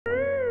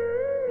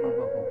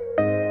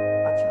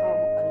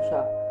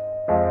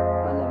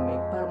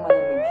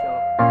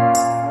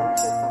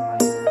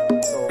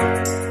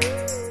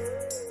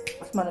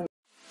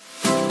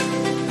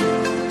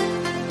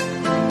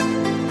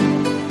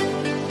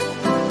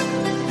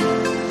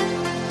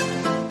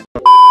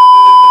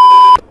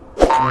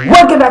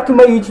Welcome back to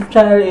my YouTube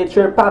channel. It's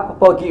your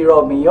Pampaputi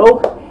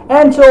Romeo.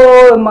 And so,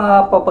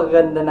 mga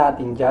papaganda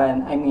natin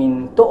dyan,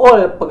 to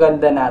all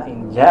paganda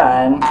natin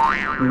dyan,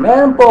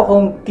 meron po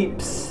akong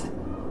tips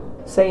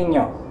sa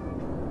inyo.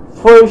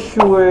 For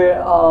sure,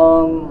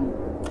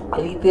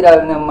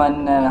 literal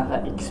naman na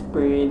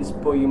naka-experience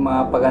po yung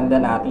mga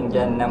paganda natin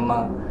dyan na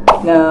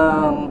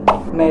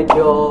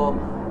medyo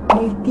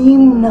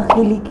maitim na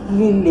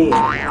kilikili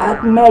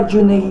at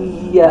medyo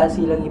nahihiya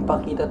silang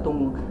ipakita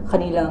tong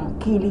kanilang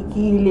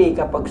kilikili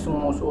kapag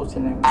sumusuot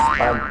sila ng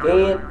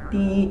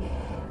spaghetti,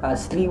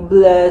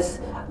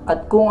 sleeveless,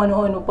 at kung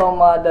ano-ano pang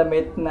mga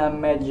damit na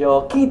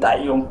medyo kita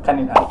yung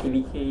kanilang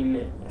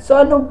kilikili. So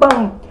ano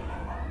bang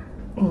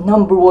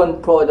number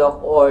one product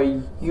or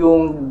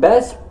yung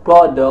best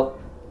product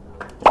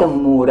na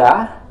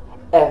mura,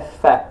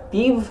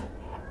 effective,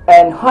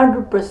 and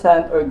 100%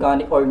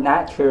 organic or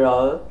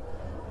natural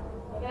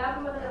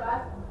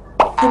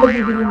yung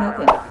mabibili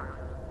natin?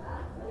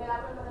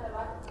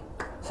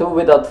 So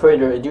without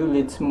further ado,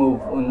 let's move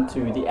on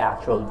to the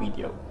actual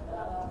video.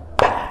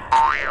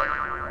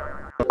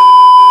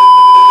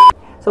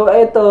 So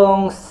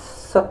itong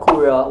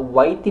Sakura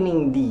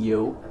Whitening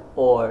Deo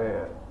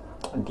or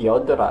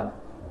Deodorant,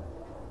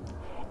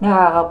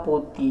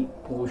 nakakaputi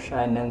po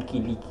siya ng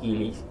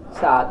kilikili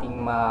sa ating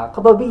mga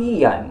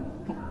kababaihan,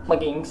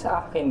 maging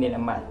sa akin din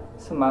naman,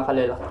 sa mga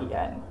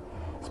kalalakihan.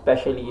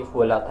 Especially if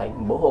wala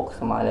tayong buhok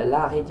sa mga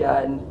lalaki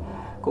dyan,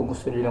 kung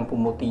gusto nilang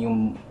pumuti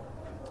yung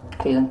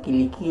kailang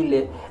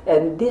kilikili.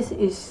 And this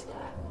is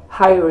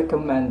high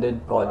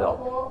recommended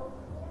product.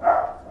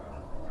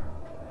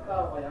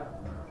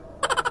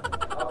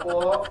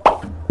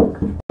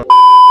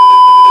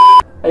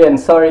 Ayan,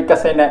 sorry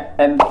kasi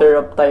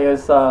na-interrupt tayo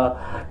sa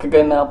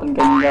kaganapan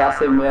kanina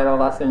kasi meron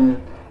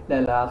kasing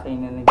lalaki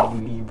na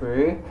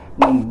nag-deliver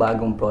ng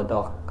bagong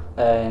product.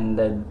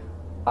 And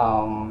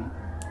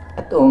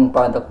itong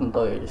product na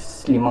to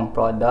is 5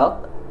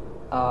 product.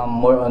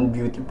 More on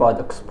beauty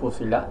products po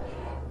sila.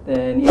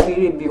 Then,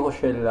 i-review ko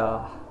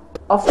sila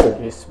after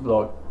this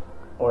vlog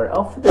or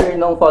after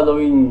ng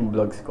following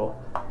vlogs ko.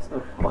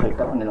 So,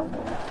 pakita ko na lang po.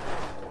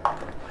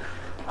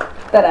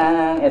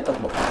 Tarang! Ito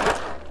po.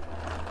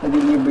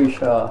 Na-deliver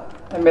siya.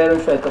 Meron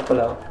siya ito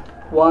pala.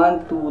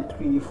 1, 2,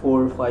 3,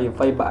 4,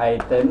 5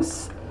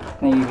 items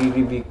na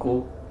i-review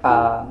ko.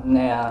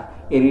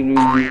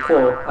 I-review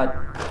ko at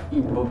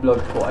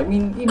i-vlog ko.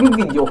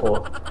 I-video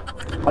ko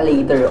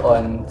later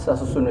on sa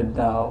susunod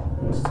na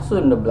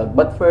vlog.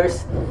 But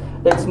first,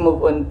 let's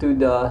move on to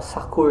the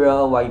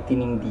Sakura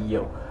Whitening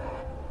Deo.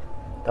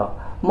 Ito.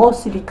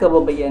 Mostly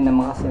kababaihan na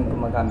mga kasing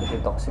gumagamit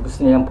ito kasi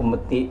gusto nilang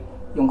pumuti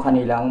yung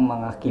kanilang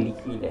mga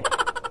kilikili.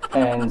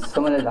 And sa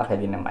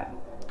malalaki din naman,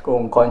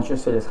 kung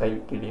conscious sila sa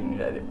kilikili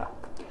nila, diba?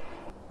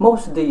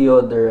 Most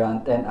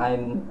deodorant and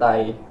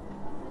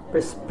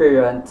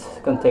anti-perspirant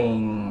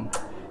contain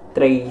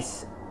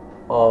trace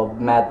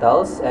of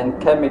metals and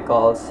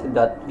chemicals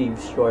that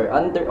leaves your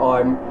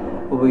underarm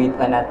with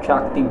an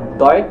attractive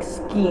dark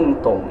skin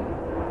tone.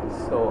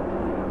 So,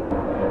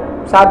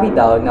 sabi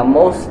daw na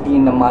mostly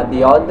na mga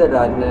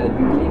deodorant na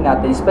bibili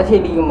natin,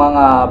 especially yung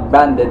mga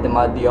branded na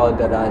mga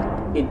deodorant,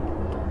 it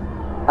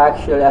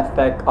actually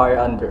affect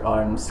our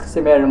underarms kasi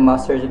meron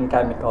mga certain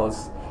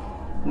chemicals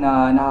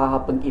na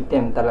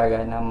nakakapag-itim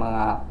talaga ng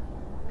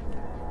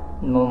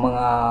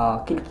mga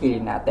kilikili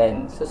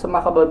natin. So sa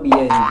mga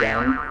kababiyan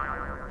dyan,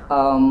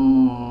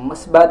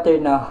 mas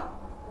better na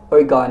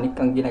organic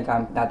ang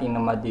ginagamit natin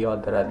ng mga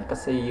deodorant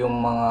kasi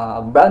yung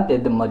mga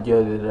branded na mga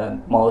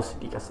deodorant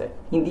mostly kasi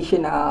hindi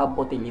siya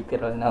nakakaputi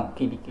literal ng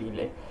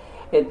kilikili.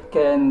 It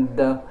can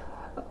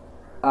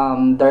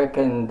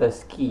darken the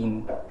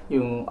skin,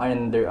 yung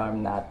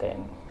underarm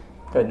natin.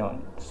 Ganon.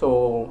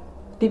 So,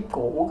 tip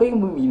ko, huwag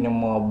kayong bumili ng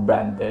mga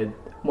branded.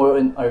 More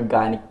on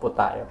organic po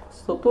tayo.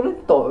 So,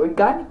 tulad ito,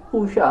 organic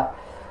po siya.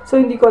 So,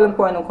 hindi ko alam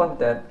kung anong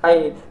content.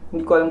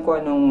 Hindi ko alam kung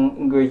anong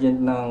ingredient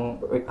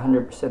ng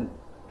 100%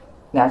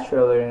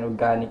 natural and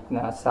organic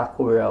na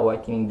Sakura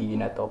Whitening Deo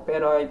na to.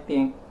 Pero I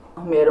think,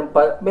 meron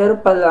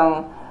pa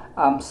lang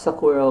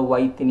Sakura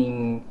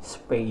Whitening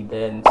Spray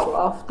din. So,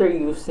 after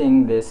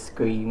using this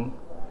cream,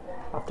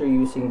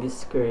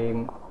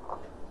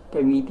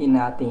 gamitin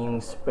natin yung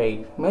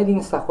spray.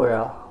 Meding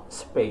Sakura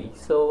spray.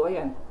 So,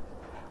 ayan.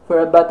 For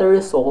a better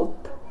result,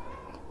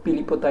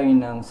 pili po tayo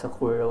ng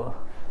Sakura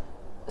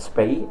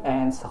spray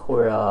and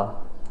Sakura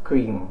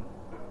cream.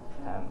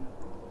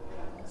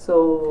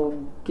 So,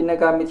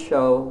 ginagamit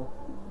siya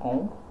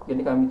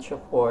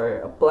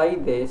for apply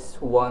this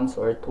once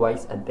or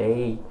twice a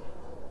day.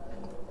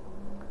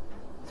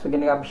 So,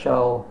 ginagamit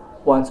siya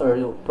once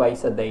or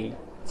twice a day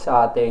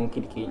sa ating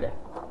kilikili.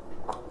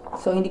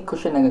 So, hindi ko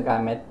siya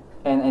nagagamit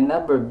and I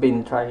never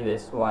been try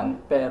this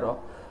one.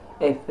 Pero,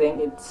 I think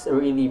it's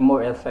really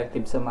more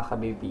effective sa mga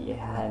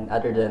kabibihan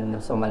other than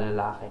sa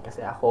malalaki.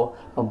 Kasi ako,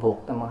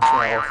 mabuhok naman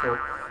siya ako. So,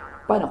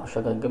 paano ko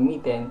siya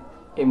gagamitin?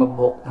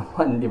 Mabuhok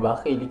naman, di ba?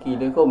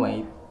 Kilikili ko,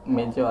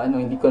 medyo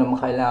hindi ko naman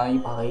kailangan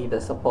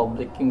ipakita sa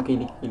public yung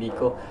kilikili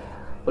ko.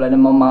 Wala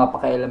namang mga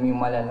pakialam yung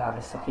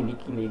malalaki sa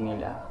kilikili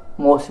nila.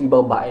 Mostly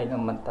babae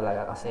naman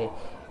talaga kasi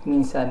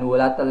minsan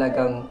wala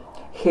talagang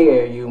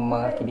hair yung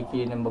mga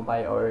kilikili ng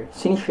babae, or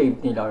sinishave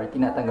nila or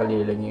tinatanggal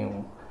nila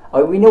yung,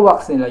 or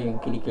winawax nila yung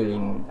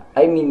kilikili nila.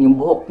 I mean, yung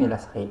buhok nila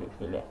sa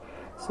kilikili.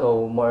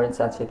 So, more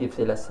sensitive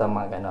sila sa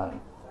mga ganon.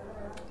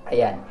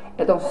 Ayan.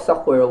 Itong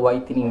Sakura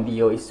Whitening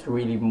Deo is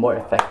really more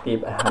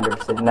effective at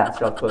 100%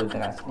 natural, tulad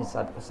na nga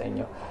sinasabi ko sa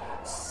inyo.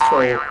 So,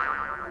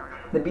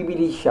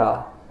 nabibili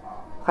siya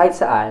kahit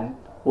saan,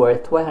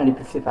 worth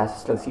 150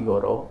 pesos lang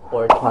siguro,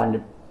 or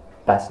 200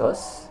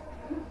 pesos.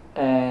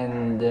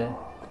 And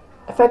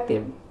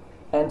effective.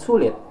 And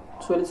sulit.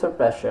 Sulit sa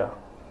presyo.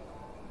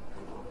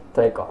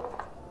 Try ko.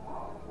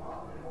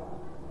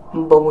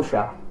 Mabango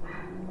siya.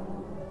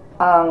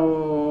 Ang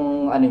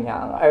ano niya,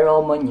 ang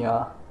aroma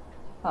niya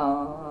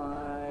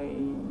ay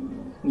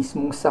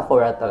mismong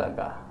sakura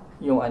talaga.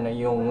 Yung ano,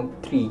 yung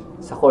tree,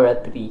 sakura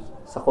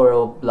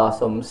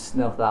blossoms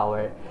na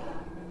flower.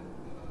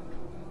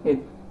 It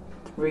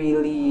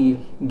really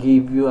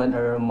gave you an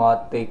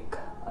aromatic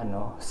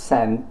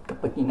scent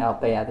kapag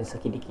ina-apply natin sa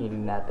kilikili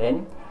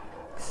natin.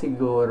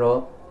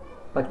 Siguro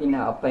pag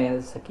ina-apply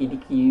natin sa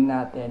kilikili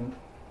natin,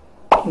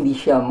 hindi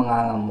siya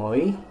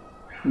mangangamoy,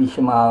 hindi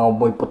siya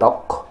mangangamoy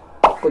putok,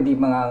 kundi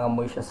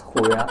mangangamoy siya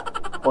sakura,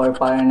 or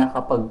parang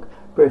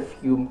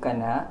nakapag-perfume ka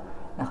na,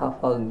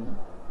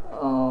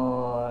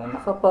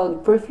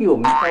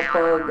 nakapag-perfume,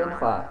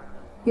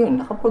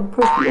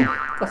 nakapag-perfume,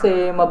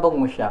 kasi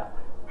mabango siya.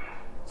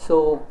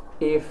 So,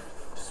 if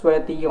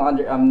sweaty yung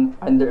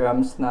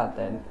underarms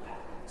natin,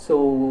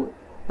 so,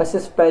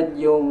 masaspread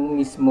yung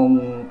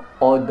mismong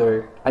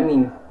odor,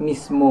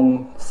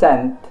 mismong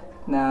scent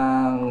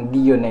ng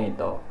Deo na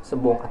ito sa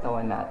buong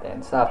katawan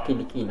natin, sa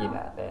kilikili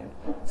natin.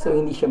 So,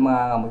 hindi siya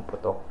mangangamoy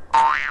putok.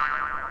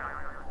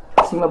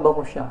 Kasi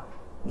mabango siya.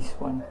 This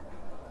one.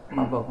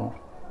 Mabango.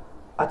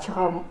 At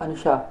saka,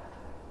 siya,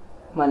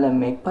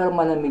 malamig. Parang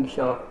malamig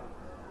siya.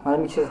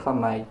 Malamig siya sa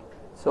kamay.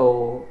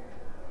 So,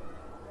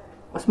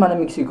 mas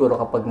malamig siguro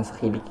kapag nasa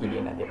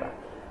kilikili na, di ba?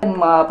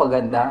 Mga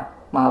paganda,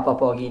 mga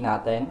papogi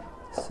natin.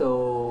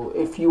 So,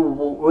 if you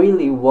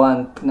really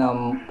want na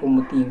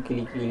pumuti yung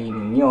kilikili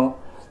ninyo,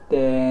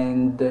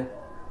 then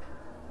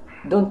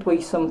don't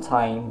waste some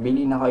time.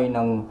 Bili na kayo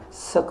ng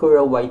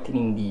Sakura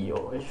Whitening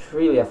Deo. It's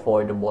really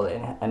affordable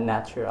and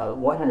natural.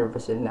 100%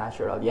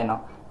 natural. Yan o,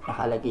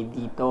 nakalagay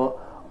dito.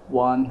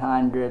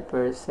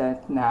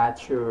 100%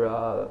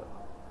 natural.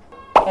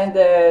 And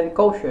then,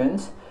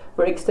 cautions.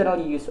 For external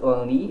use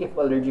only. If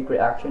allergic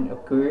reaction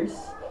occurs,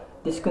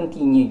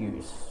 discontinue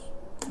use.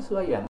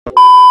 So, ayan.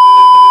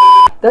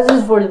 That's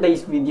it for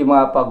today's video,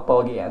 mga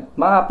pagpogi at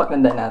mga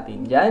paganda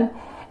natin dyan.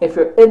 If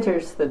you're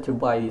interested to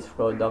buy this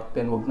product,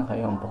 then huwag na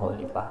kayong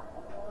pahuli pa.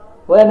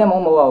 Wala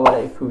namang mawawala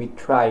if we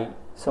try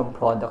some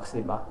products,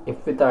 diba?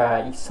 If we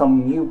try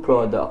some new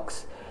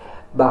products,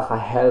 baka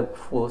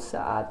helpful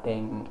sa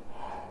ating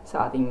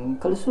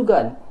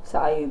kalusugan,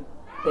 sa ating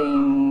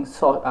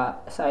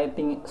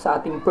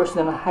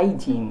personal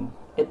hygiene.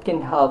 It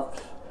can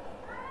help.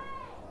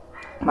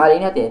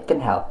 Malay natin, it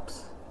can help.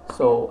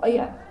 So,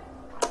 ayan.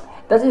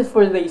 That's it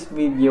for today's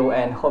video,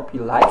 and hope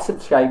you like,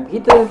 subscribe,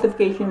 hit the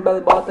notification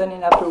bell button,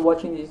 and after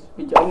watching this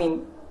video,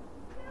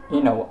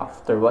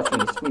 after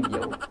watching this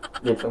video,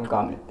 leave some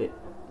comment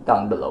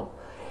down below.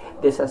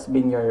 This has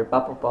been your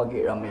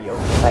Pampaputi Romeo,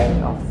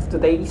 signing off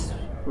today's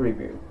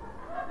review.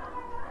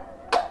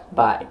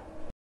 Bye.